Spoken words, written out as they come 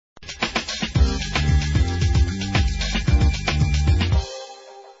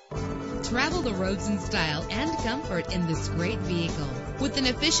Travel the roads in style and comfort in this great vehicle. With an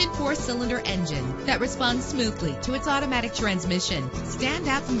efficient 4-cylinder engine that responds smoothly to its automatic transmission, stand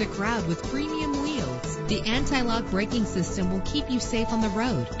out from the crowd with premium wheels. The anti-lock braking system will keep you safe on the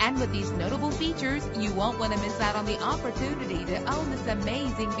road. And with these notable features, you won't want to miss out on the opportunity to own this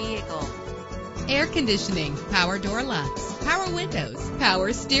amazing vehicle. Air conditioning, power door locks, power windows,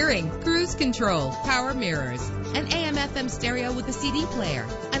 power steering, cruise control, power mirrors, an AM/FM stereo with a CD player,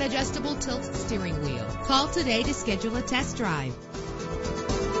 an adjustable tilt steering wheel. Call today to schedule a test drive.